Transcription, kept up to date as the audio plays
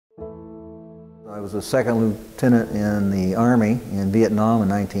I was a second lieutenant in the Army in Vietnam in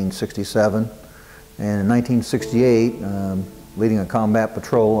 1967, and in 1968, leading a combat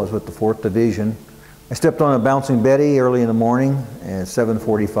patrol, I was with the 4th Division. I stepped on a bouncing Betty early in the morning at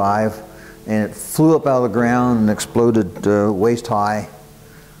 7:45, and it flew up out of the ground and exploded waist high.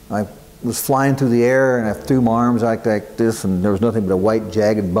 I was flying through the air, and I threw my arms like this, and there was nothing but a white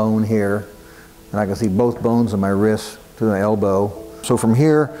jagged bone here, and I could see both bones of my wrist to my elbow. So from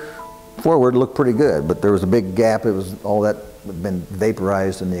here forward, it looked pretty good, but there was a big gap. It was all that had been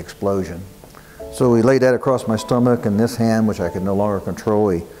vaporized in the explosion. So he laid that across my stomach, and this hand, which I could no longer control,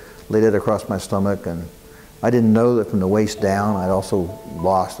 he laid it across my stomach, and I didn't know that from the waist down, I'd also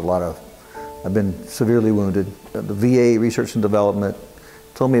lost a lot of, I've been severely wounded. The VA Research and Development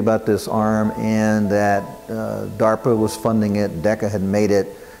told me about this arm, and that DARPA was funding it, DEKA had made it,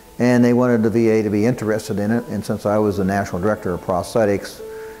 and they wanted the VA to be interested in it, and since I was the National Director of Prosthetics,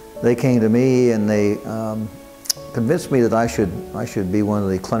 they came to me and they convinced me that I should be one of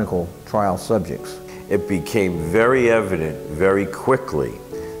the clinical trial subjects. It became very evident very quickly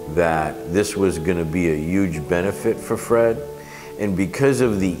that this was going to be a huge benefit for Fred, and because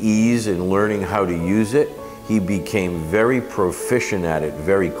of the ease in learning how to use it, he became very proficient at it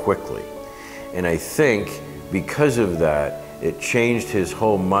very quickly. And I think because of that, it changed his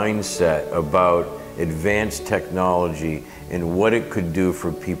whole mindset about advanced technology and what it could do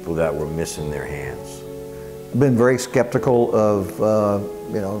for people that were missing their hands. I've been very skeptical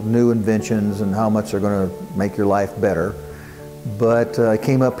of new inventions and how much they're going to make your life better. But I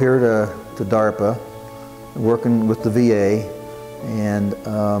came up here to DARPA, working with the VA, and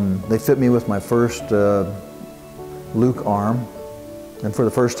they fit me with my first Luke arm. And for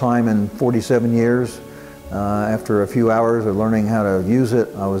the first time in 47 years, after a few hours of learning how to use it,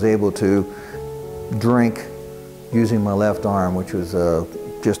 I was able to drink using my left arm, which was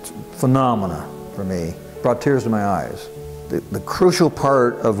just phenomena for me. Brought tears to my eyes. The crucial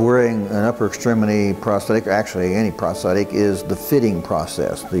part of wearing an upper extremity prosthetic, actually any prosthetic, is the fitting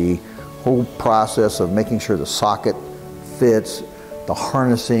process. The whole process of making sure the socket fits, the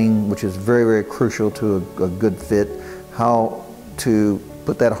harnessing, which is very, very crucial to a good fit, how to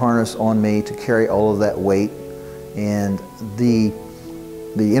put that harness on me to carry all of that weight, and the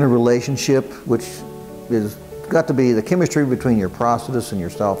interrelationship, which is got to be, the chemistry between your prosthetist and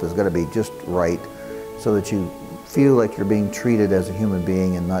yourself has got to be just right, so that you feel like you're being treated as a human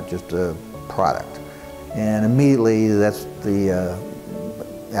being and not just a product. And immediately, that's the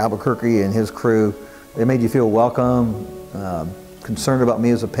Albuquerque and his crew, they made you feel welcome, concerned about me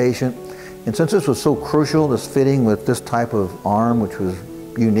as a patient. And since this was so crucial, this fitting with this type of arm, which was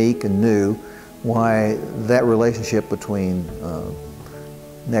unique and new, why that relationship between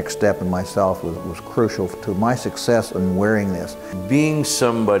Next Step and myself was crucial to my success in wearing this. Being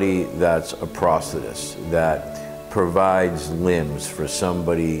somebody that's a prosthetist, that provides limbs for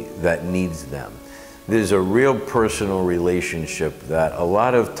somebody that needs them, there's a real personal relationship that a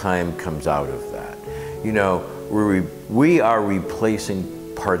lot of time comes out of that. You know, we are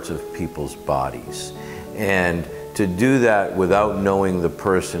replacing parts of people's bodies, and to do that without knowing the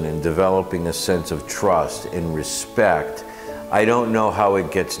person and developing a sense of trust and respect, I don't know how it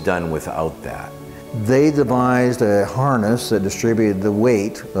gets done without that. They devised a harness that distributed the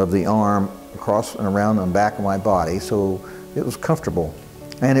weight of the arm across and around the back of my body, so it was comfortable.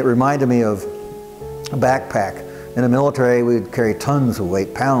 And it reminded me of a backpack. In the military, we'd carry tons of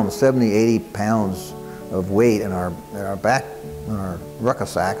weight, pounds, 70, 80 pounds of weight in our back, in our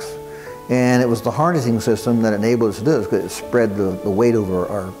rucksacks. And it was the harnessing system that enabled us to do this, because it spread the weight over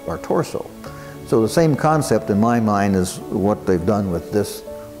our torso. So the same concept in my mind is what they've done with this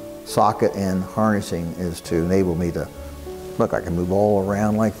socket and harnessing, is to enable me to, look, I can move all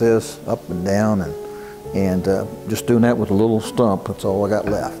around like this, up and down, and just doing that with a little stump, that's all I got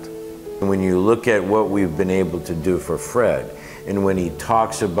left. When you look at what we've been able to do for Fred, and when he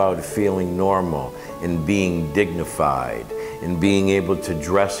talks about feeling normal and being dignified and being able to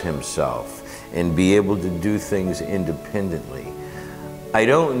dress himself and be able to do things independently, I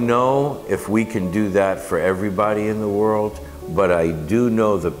don't know if we can do that for everybody in the world, but I do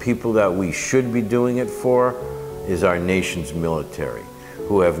know the people that we should be doing it for is our nation's military,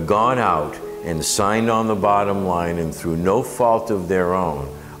 who have gone out and signed on the bottom line, and through no fault of their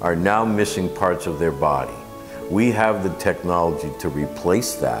own are now missing parts of their body. We have the technology to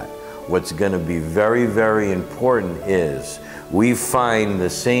replace that. What's going to be very, very important is we find the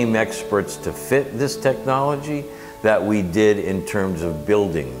same experts to fit this technology that we did in terms of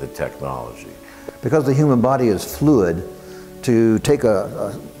building the technology. Because the human body is fluid, to take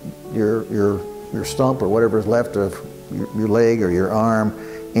your stump or whatever's left of your leg or your arm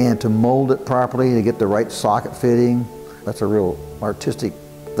and to mold it properly to get the right socket fitting. That's a real artistic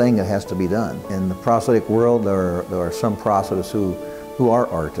thing that has to be done. In the prosthetic world, there are some prosthetists who are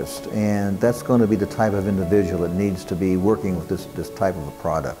artists, and that's going to be the type of individual that needs to be working with this type of a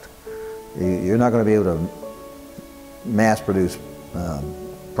product. You're not going to be able to mass produce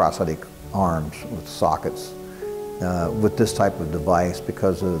prosthetic arms with sockets with this type of device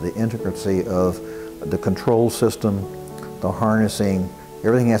because of the intricacy of the control system, the harnessing.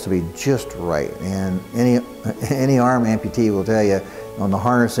 Everything has to be just right, and any arm amputee will tell you on the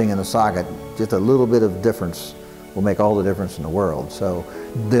harnessing and the socket, just a little bit of difference will make all the difference in the world. So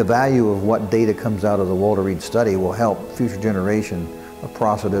the value of what data comes out of the Walter Reed study will help future generation of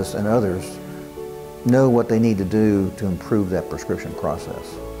prosthetists and others know what they need to do to improve that prescription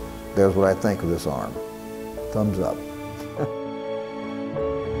process. There's what I think of this arm. Thumbs up.